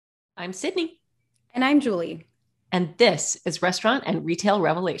I'm Sydney. And I'm Julie. And this is Restaurant and Retail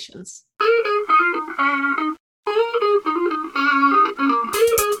Revelations.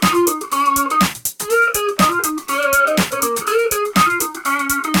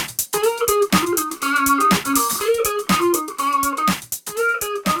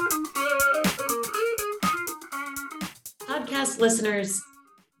 Podcast listeners,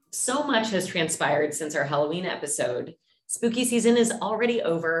 so much has transpired since our Halloween episode. Spooky season is already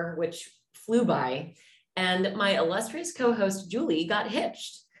over, which flew by, and my illustrious co-host Julie got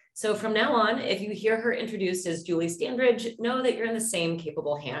hitched. So from now on, if you hear her introduced as Julie Standridge, know that you're in the same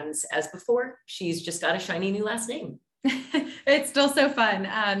capable hands as before. She's just got a shiny new last name. It's still so fun.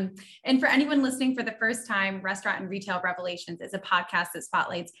 And for anyone listening for the first time, Restaurant and Retail Revelations is a podcast that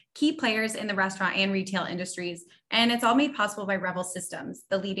spotlights key players in the restaurant and retail industries. And it's all made possible by Revel Systems,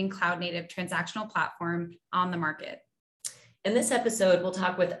 the leading cloud-native transactional platform on the market. In this episode, we'll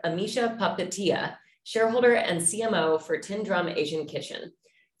talk with Amisha Popatiya, shareholder and CMO for Tin Drum Asian Kitchen.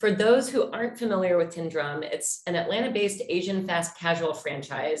 For those who aren't familiar with Tin Drum, it's an Atlanta-based Asian fast casual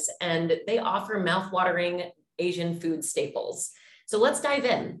franchise, and they offer mouth-watering Asian food staples. So let's dive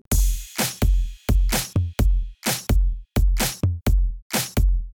in.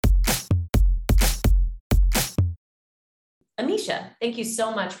 Amisha, thank you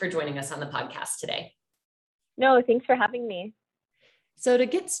so much for joining us on the podcast today. No, thanks for having me. So to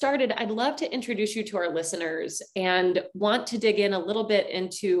get started, I'd love to introduce you to our listeners and want to dig in a little bit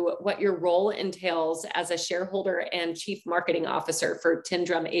into what your role entails as a shareholder and chief marketing officer for Tin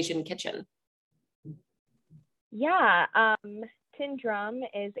Drum Asian Kitchen. Yeah, Tin Drum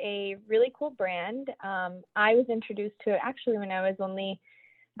is a really cool brand. I was introduced to it actually when I was only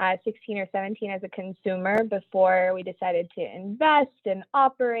 16 or 17 as a consumer before we decided to invest and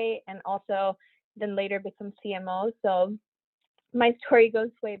operate and also then later become CMO. So my story goes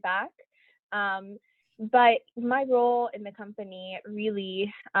way back. But my role in the company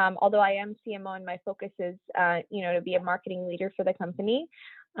really, although I am CMO and my focus is, to be a marketing leader for the company,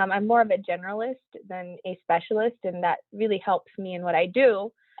 I'm more of a generalist than a specialist, and that really helps me in what I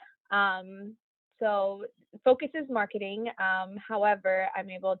do. So focus is marketing. However, I'm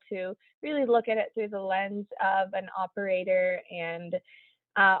able to really look at it through the lens of an operator and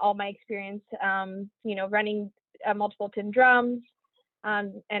all my experience, running multiple Tin Drums,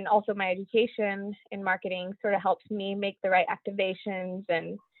 and also my education in marketing sort of helps me make the right activations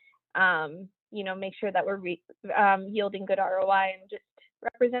and, make sure that we're yielding good ROI and just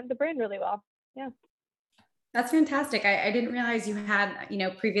represent the brand really well. Yeah. That's fantastic. I didn't realize you had,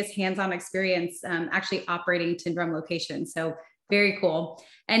 previous hands-on experience actually operating Tin Drum locations. So very cool.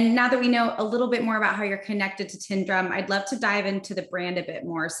 And now that we know a little bit more about how you're connected to Tin Drum, I'd love to dive into the brand a bit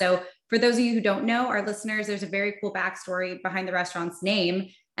more. So for those of you who don't know, our listeners, there's a very cool backstory behind the restaurant's name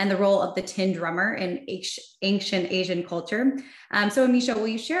and the role of the Tin Drummer in ancient Asian culture. So Amisha, will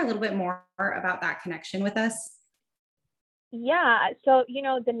you share a little bit more about that connection with us? Yeah, so,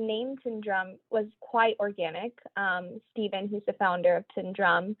 the name Tin Drum was quite organic. Steven, who's the founder of Tin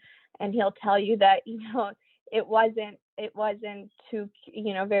Drum, and he'll tell you that, it wasn't too,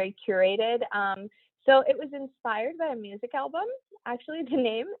 very curated. So it was inspired by a music album, actually, the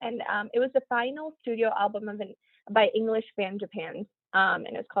name, and it was the final studio album by English band Japan, and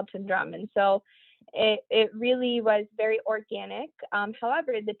it was called Tin Drum. And so it really was very organic.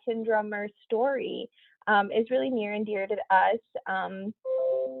 However, the Tin Drummer story is really near and dear to us.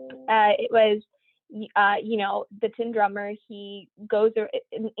 It was, the Tin Drummer, he goes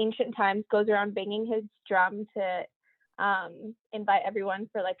in ancient times, goes around banging his drum to invite everyone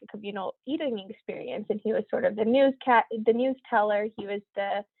for like a communal eating experience. And he was sort of the news teller. He was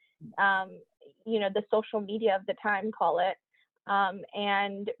the, the social media of the time, call it.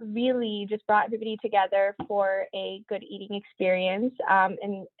 And really just brought everybody together for a good eating experience.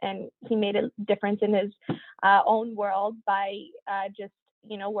 And he made a difference in his own world by just,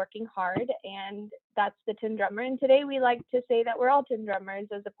 working hard. And that's the Tin Drummer. And today we like to say that we're all Tin Drummers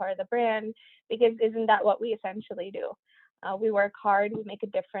as a part of the brand, because isn't that what we essentially do? We work hard, we make a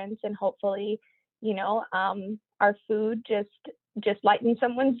difference, and hopefully, our food just lightens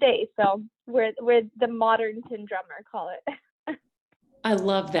someone's day. So we're the modern Tin Drummer, call it. I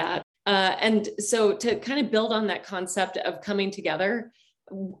love that. And so to kind of build on that concept of coming together,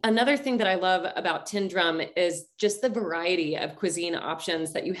 another thing that I love about Tin Drum is just the variety of cuisine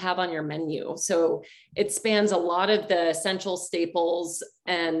options that you have on your menu. So it spans a lot of the essential staples,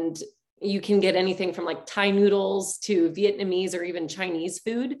 and you can get anything from like Thai noodles to Vietnamese or even Chinese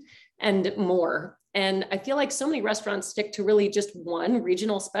food and more. And I feel like so many restaurants stick to really just one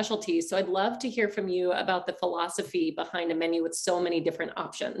regional specialty. So I'd love to hear from you about the philosophy behind a menu with so many different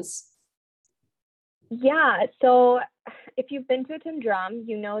options. Yeah, so if you've been to a Tim Drum,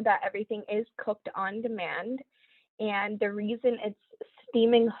 you know that everything is cooked on demand. And the reason it's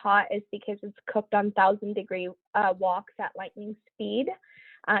steaming hot is because it's cooked on 1,000-degree woks at lightning speed.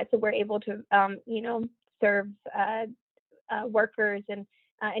 So we're able to, serve workers and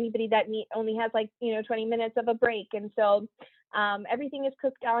anybody that only has 20 minutes of a break. And so everything is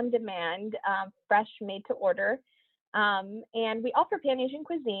cooked on demand, fresh, made to order. And we offer Pan-Asian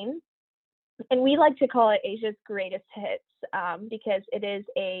cuisine. And we like to call it Asia's greatest hits because it is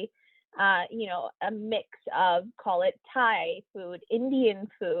a mix of, call it Thai food, Indian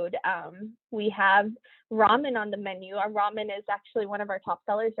food. We have ramen on the menu. Our ramen is actually one of our top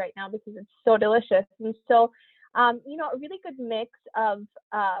sellers right now because it's so delicious. And so, a really good mix of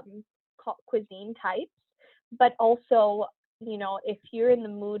cuisine types, but also, if you're in the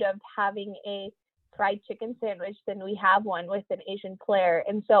mood of having a fried chicken sandwich, then we have one with an Asian flair.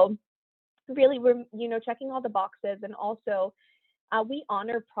 And so really we're, checking all the boxes, and also we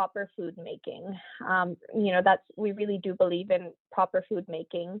honor proper food making. We really do believe in proper food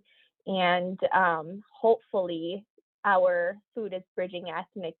making, and hopefully our food is bridging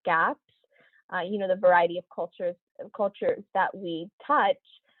ethnic gaps. The variety of cultures that we touch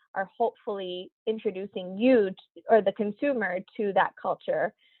are hopefully introducing you or the consumer to that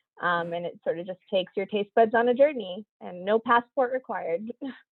culture. And it sort of just takes your taste buds on a journey, and no passport required.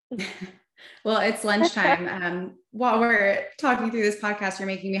 Well, it's lunchtime. While we're talking through this podcast, you're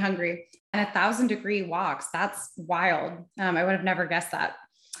making me hungry. And 1,000-degree woks, that's wild. I would have never guessed that.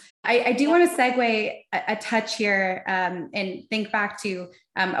 I do want to segue a touch here and think back to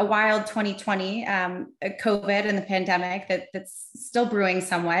a wild 2020, COVID and the pandemic that's still brewing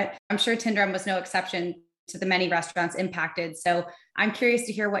somewhat. I'm sure Tin Drum was no exception to the many restaurants impacted. So I'm curious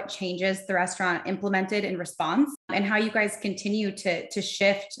to hear what changes the restaurant implemented in response and how you guys continue to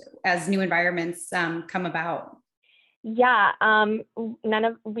shift as new environments come about. Yeah,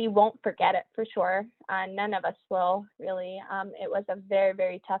 we won't forget it for sure. None of us will really. It was a very,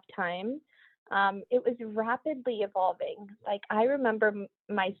 very tough time. It was rapidly evolving. Like, I remember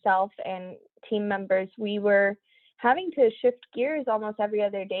myself and team members, we were having to shift gears almost every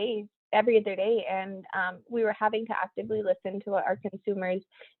other day. And we were having to actively listen to what our consumers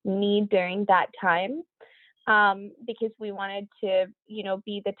need during that time, because we wanted to,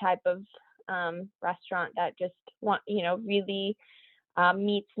 be the type of restaurant that just really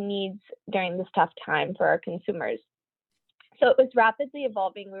meets needs during this tough time for our consumers. So it was rapidly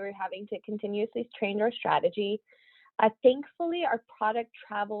evolving. We were having to continuously train our strategy. Thankfully, our product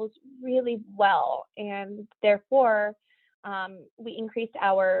travels really well, and therefore we increased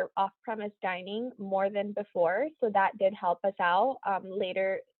our off-premise dining more than before. So that did help us out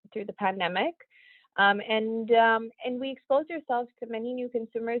later through the pandemic. And we exposed ourselves to many new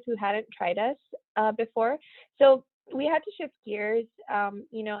consumers who hadn't tried us before. So we had to shift gears,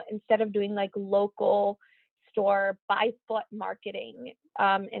 instead of doing like local store by foot marketing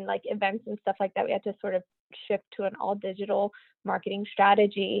and like events and stuff like that, we had to sort of shift to an all digital marketing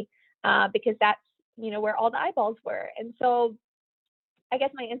strategy because that's, where all the eyeballs were. And so I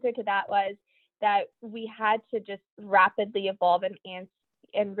guess my answer to that was that we had to just rapidly evolve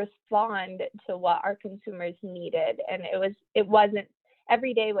and respond to what our consumers needed. And it wasn't,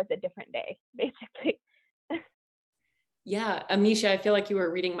 every day was a different day, basically. Yeah, Amisha, I feel like you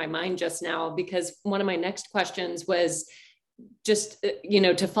were reading my mind just now, because one of my next questions was just,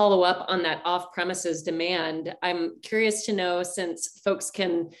 to follow up on that off-premises demand. I'm curious to know, since folks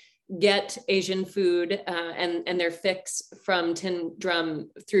can get Asian food and their fix from Tin Drum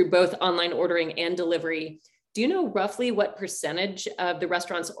through both online ordering and delivery, do you know roughly what percentage of the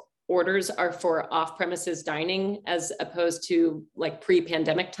restaurant's orders are for off-premises dining as opposed to like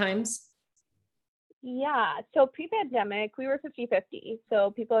pre-pandemic times? Yeah, so pre-pandemic, we were 50-50.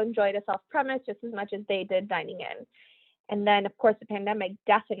 So people enjoyed us off-premise just as much as they did dining in. And then, of course, the pandemic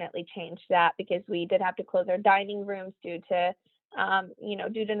definitely changed that, because we did have to close our dining rooms due to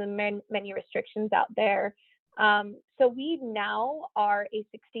the many restrictions out there. So we now are a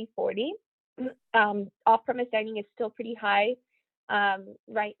 60-40. Off-premise dining is still pretty high,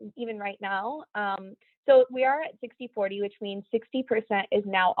 even right now. So we are at 60-40, which means 60% is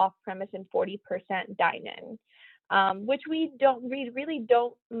now off-premise and 40% dine-in, which we really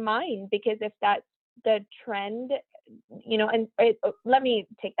don't mind, because if that's the trend, let me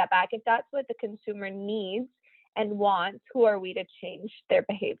take that back. If that's what the consumer needs and wants, who are we to change their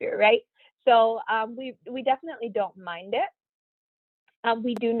behavior, right? So we definitely don't mind it.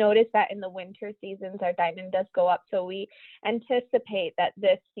 We do notice that in the winter seasons, our dine-in does go up. So we anticipate that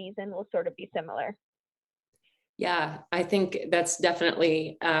this season will sort of be similar. Yeah, I think that's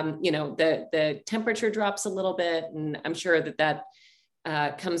definitely, the temperature drops a little bit, and I'm sure that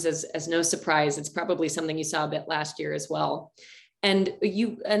comes as no surprise. It's probably something you saw a bit last year as well. And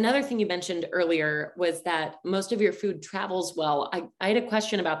another thing you mentioned earlier was that most of your food travels well. I had a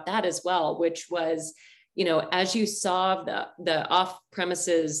question about that as well, which was, as you saw the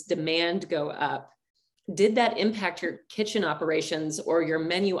off-premises demand go up, did that impact your kitchen operations or your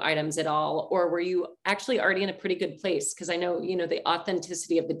menu items at all? Or were you actually already in a pretty good place? Because I know, the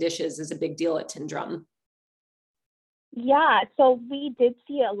authenticity of the dishes is a big deal at Tin Drum. Yeah, so we did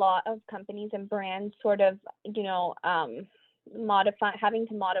see a lot of companies and brands sort of, having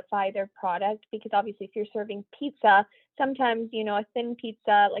to modify their product, because obviously if you're serving pizza, sometimes, a thin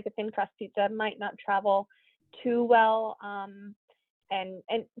pizza, like a thin crust pizza, might not travel too well. And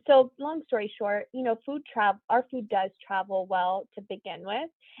so long story short, our food does travel well to begin with.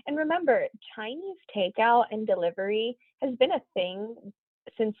 And remember, Chinese takeout and delivery has been a thing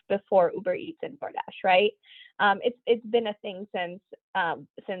since before Uber Eats and DoorDash, right? It's been a thing since I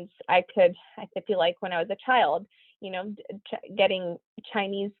feel like when I was a child, getting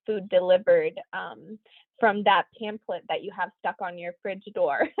Chinese food delivered from that pamphlet that you have stuck on your fridge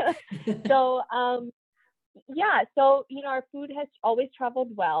door. So our food has always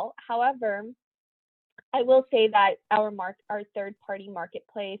traveled well. However, I will say that our third-party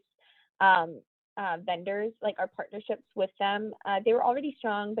marketplace vendors, like our partnerships with them, they were already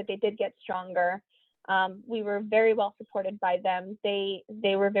strong, but they did get stronger. We were very well supported by them. They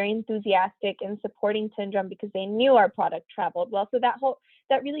were very enthusiastic in supporting Tin Drum because they knew our product traveled well. So that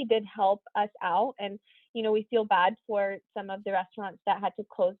really did help us out. And we feel bad for some of the restaurants that had to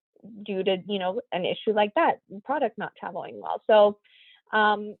close due to an issue like that, product not traveling well. So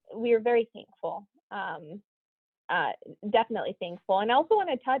we are very thankful, definitely thankful. And I also want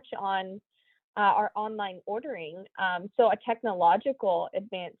to touch on our online ordering. So a technological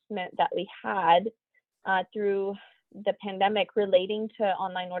advancement that we had through the pandemic relating to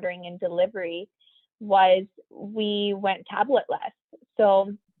online ordering and delivery was we went tabletless.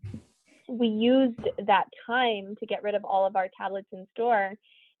 So we used that time to get rid of all of our tablets in store.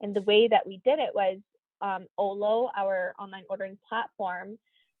 And the way that we did it was Olo, our online ordering platform,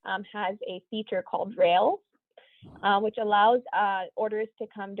 has a feature called Rails, which allows orders to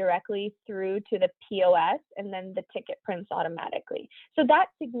come directly through to the POS, and then the ticket prints automatically. So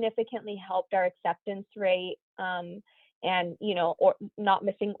that significantly helped our acceptance rate and or not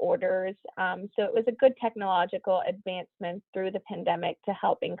missing orders. So it was a good technological advancement through the pandemic to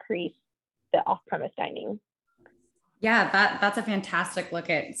help increase the off-premise dining. Yeah, that's a fantastic look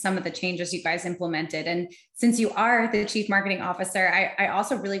at some of the changes you guys implemented. And since you are the chief marketing officer, I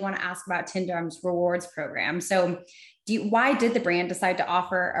also really want to ask about Tin Drum's rewards program. So why did the brand decide to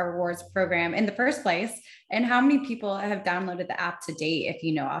offer a rewards program in the first place? And how many people have downloaded the app to date, if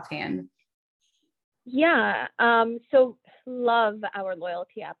you know offhand? Yeah, so love our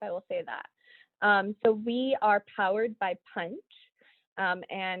loyalty app, I will say that. So we are powered by Punch,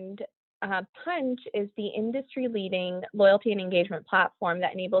 and Punch is the industry-leading loyalty and engagement platform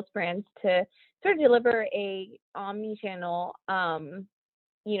that enables brands to sort of deliver a omni-channel,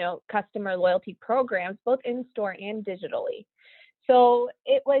 customer loyalty programs, both in store and digitally. So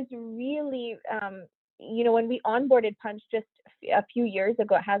it was really, when we onboarded Punch just a few years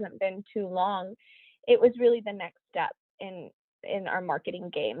ago, it hasn't been too long. It was really the next step in our marketing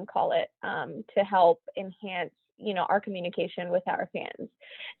game, call it, to help enhance, our communication with our fans.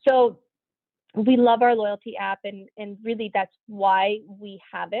 So we love our loyalty app, and really that's why we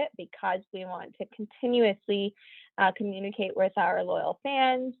have it, because we want to continuously communicate with our loyal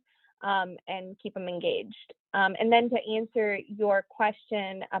fans and keep them engaged. And then to answer your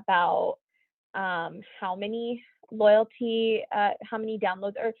question about how many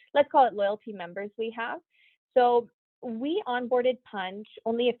downloads, or let's call it loyalty members we have. So we onboarded Punch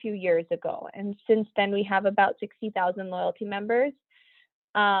only a few years ago, and since then we have about 60,000 loyalty members.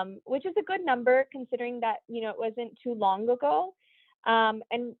 Which is a good number considering that, it wasn't too long ago.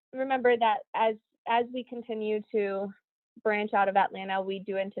 And remember that as we continue to branch out of Atlanta, we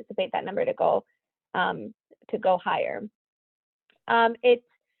do anticipate that number to go higher.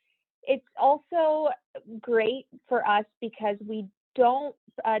 It's also great for us because we don't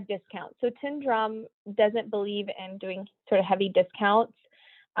discount. So Tin Drum doesn't believe in doing sort of heavy discounts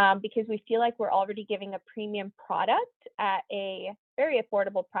because we feel like we're already giving a premium product at a very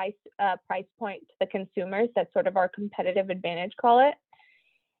affordable price point to the consumers. That's sort of our competitive advantage, call it.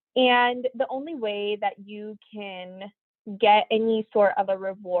 And the only way that you can get any sort of a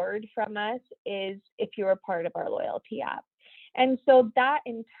reward from us is if you're a part of our loyalty app. And so that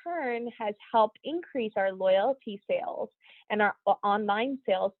in turn has helped increase our loyalty sales and our online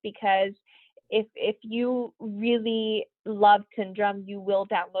sales, because if you really love Tin Drum, you will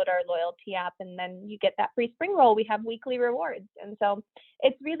download our loyalty app, and then you get that free spring roll. We have weekly rewards. And so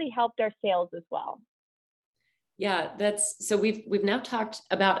it's really helped our sales as well. Yeah, so we've now talked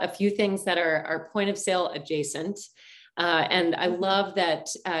about a few things that are point of sale adjacent. And I love that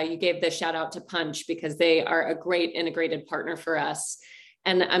you gave the shout out to Punch, because they are a great integrated partner for us.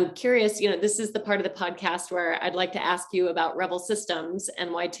 And I'm curious, this is the part of the podcast where I'd like to ask you about Revel Systems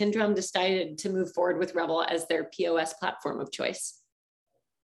and why Tin Drum decided to move forward with Revel as their POS platform of choice.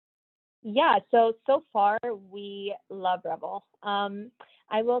 Yeah, so far we love Revel.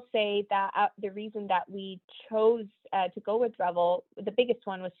 I will say that the reason that we chose to go with Revel, the biggest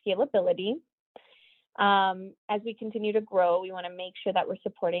one was scalability. As we continue to grow, we want to make sure that we're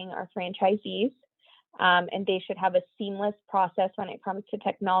supporting our franchisees, and they should have a seamless process when it comes to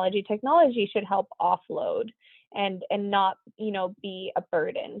technology. Technology should help offload and not, be a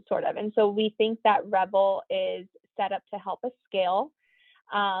burden, sort of. And so we think that Revel is set up to help us scale.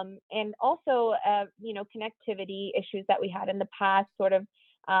 And also, connectivity issues that we had in the past sort of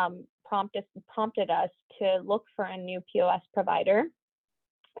prompted us to look for a new POS provider.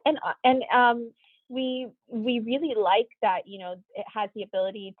 And we really like that, it has the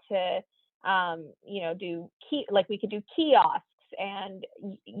ability to, we could do kiosks, and,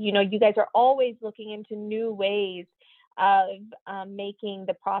 you guys are always looking into new ways of making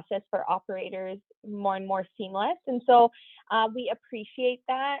the process for operators more and more seamless. And so we appreciate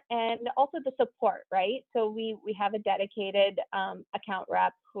that, and also the support, right? So we have a dedicated account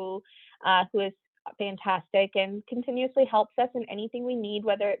rep who is fantastic and continuously helps us in anything we need,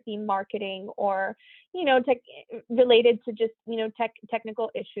 whether it be marketing or, related to just,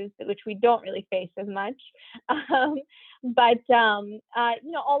 technical issues, which we don't really face as much. But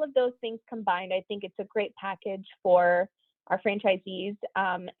all of those things combined, I think it's a great package for our franchisees,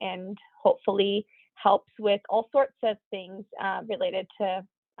 and hopefully helps with all sorts of things related to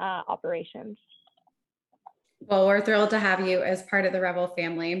operations. Well, we're thrilled to have you as part of the Revel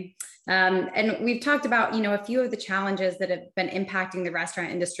family. And we've talked about, a few of the challenges that have been impacting the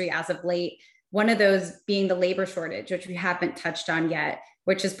restaurant industry as of late. One of those being the labor shortage, which we haven't touched on yet,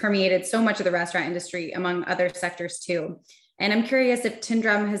 which has permeated so much of the restaurant industry among other sectors too. And I'm curious if Tin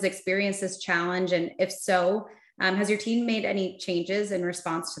Drum has experienced this challenge, and if so, has your team made any changes in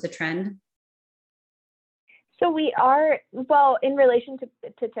response to the trend? So we are, well, in relation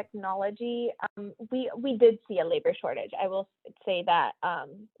to technology, we did see a labor shortage. I will say that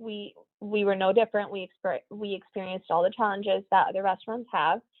we were no different. We experienced all the challenges that other restaurants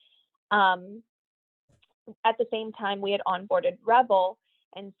have. At the same time, we had onboarded Revel,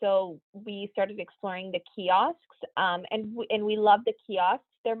 and so we started exploring the kiosks, and we love the kiosks.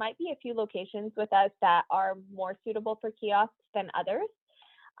 There might be a few locations with us that are more suitable for kiosks than others,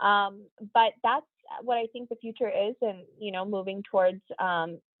 but that's what I think the future is, and moving towards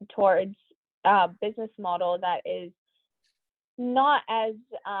a business model that is not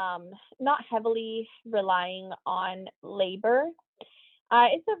not heavily relying on labor.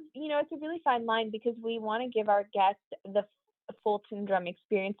 It's a really fine line, because we want to give our guests the full Tin Drum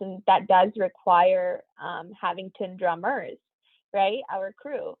experience, and that does require having Tin Drummers, right? Our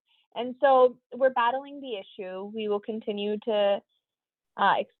crew. And so we're battling the issue. We will continue to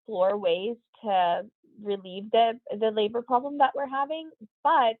explore ways to relieve the labor problem that we're having,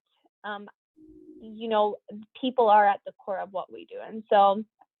 but people are at the core of what we do, and so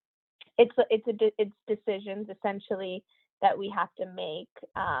it's decisions essentially that we have to make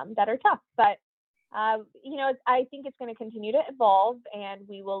that are tough, but I think it's going to continue to evolve, and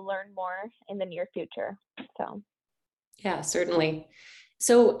we will learn more in the near future. So yeah, certainly.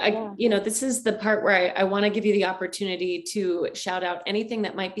 So, this is the part where I want to give you the opportunity to shout out anything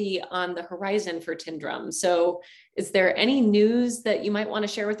that might be on the horizon for Tin Drum. So is there any news that you might want to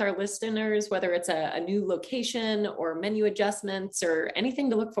share with our listeners, whether it's a new location or menu adjustments or anything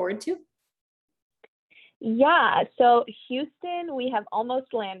to look forward to? Yeah, so Houston, we have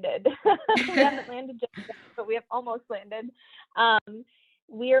almost landed. We haven't landed just yet, but we have almost landed.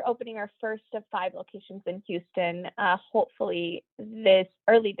 We are opening our first of 5 locations in Houston, hopefully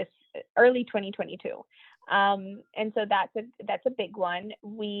early 2022. And so that's a big one.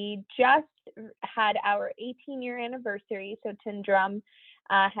 We just had our 18-year anniversary. So Tin Drum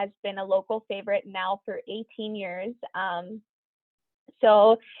has been a local favorite now for 18 years.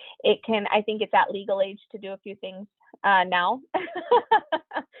 So I think it's at legal age to do a few things now.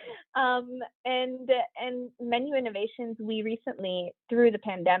 And menu innovations, we recently, through the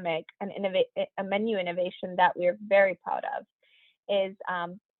pandemic, a menu innovation that we're very proud of is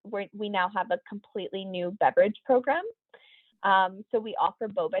we now have a completely new beverage program. So we offer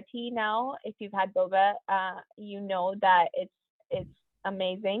boba tea now. If you've had boba, you know that it's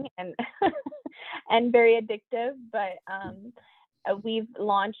amazing and and very addictive. But we've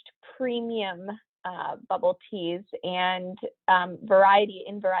launched premium bubble teas and variety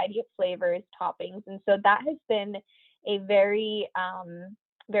of flavors, toppings, and so that has been a very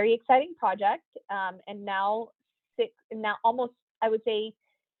very exciting project. And now almost, I would say,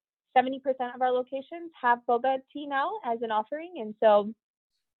 70% of our locations have boba tea now as an offering, and so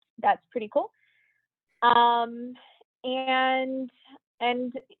that's pretty cool. And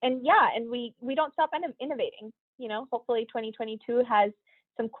yeah, and we don't stop innovating. You know, hopefully 2022 has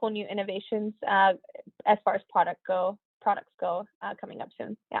some cool new innovations as far as products go coming up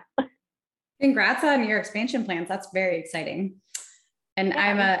soon. Yeah. Congrats on your expansion plans. That's very exciting. And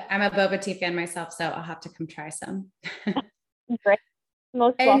yeah. I'm a boba tea fan myself, so I'll have to come try some. Great.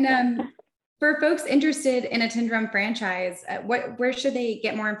 Most welcome. And for folks interested in a Tin Drum franchise, where should they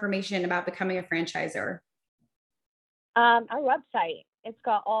get more information about becoming a franchisor? Our website. It's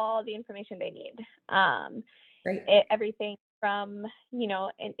got all the information they need. Great. Everything from, you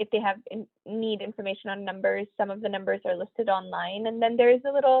know, if they need information on numbers, some of the numbers are listed online, and then there's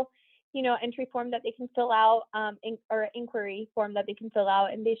a little, you know, entry form that they can fill out, or inquiry form that they can fill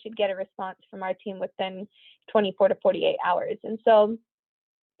out, and they should get a response from our team within 24 to 48 hours. And so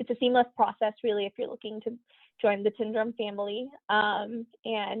it's a seamless process, really, if you're looking to join the Tin Drum family.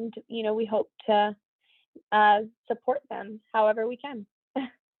 And, you know, we hope to support them however we can.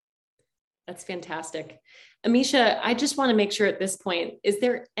 That's fantastic. Amisha, I just want to make sure at this point, is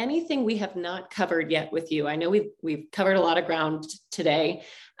there anything we have not covered yet with you? I know we've covered a lot of ground today,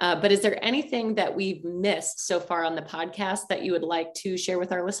 but is there anything that we've missed so far on the podcast that you would like to share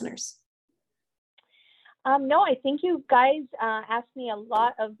with our listeners? No, I think you guys asked me a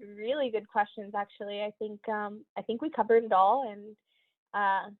lot of really good questions, actually. I think we covered it all. And,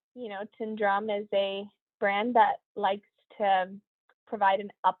 you know, Tin Drum is a brand that likes to provide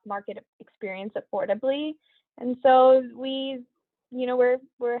an upmarket experience affordably. And so we're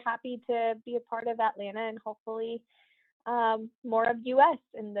happy to be a part of Atlanta, and hopefully more of US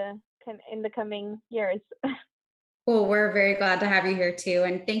in the coming years. Well, we're very glad to have you here too.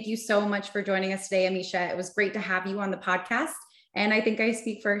 And thank you so much for joining us today, Amisha. It was great to have you on the podcast. And I think I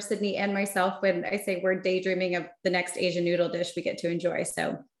speak for Sydney and myself when I say we're daydreaming of the next Asian noodle dish we get to enjoy.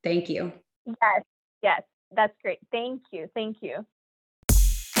 So thank you. Yes, that's great. Thank you.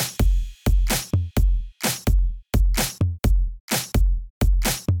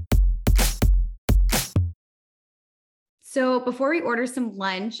 So before we order some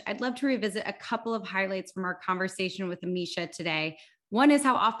lunch, I'd love to revisit a couple of highlights from our conversation with Amisha today. One is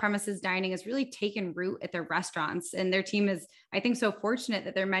how off-premises dining has really taken root at their restaurants, and their team is, I think, so fortunate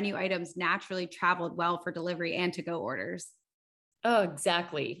that their menu items naturally traveled well for delivery and to-go orders. Oh,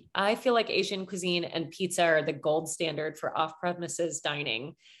 exactly. I feel like Asian cuisine and pizza are the gold standard for off-premises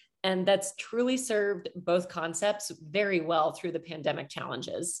dining, and that's truly served both concepts very well through the pandemic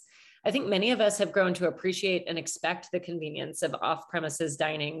challenges. I think many of us have grown to appreciate and expect the convenience of off-premises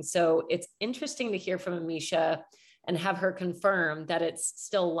dining. So it's interesting to hear from Amisha and have her confirm that it's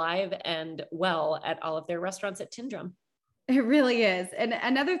still live and well at all of their restaurants at Tin Drum. It really is. And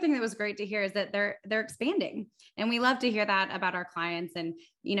another thing that was great to hear is that they're expanding. And we love to hear that about our clients. And,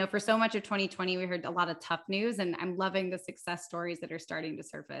 you know, for so much of 2020, we heard a lot of tough news, and I'm loving the success stories that are starting to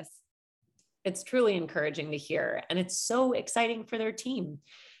surface. It's truly encouraging to hear. And it's so exciting for their team.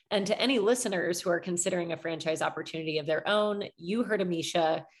 And to any listeners who are considering a franchise opportunity of their own, you heard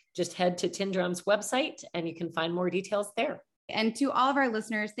Amisha. Just head to Tin Drum's website and you can find more details there. And to all of our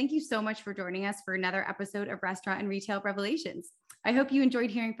listeners, thank you so much for joining us for another episode of Restaurant and Retail Revelations. I hope you enjoyed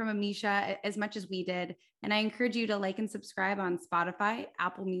hearing from Amisha as much as we did. And I encourage you to like and subscribe on Spotify,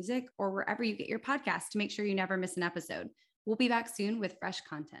 Apple Music, or wherever you get your podcasts to make sure you never miss an episode. We'll be back soon with fresh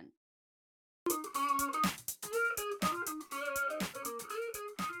content.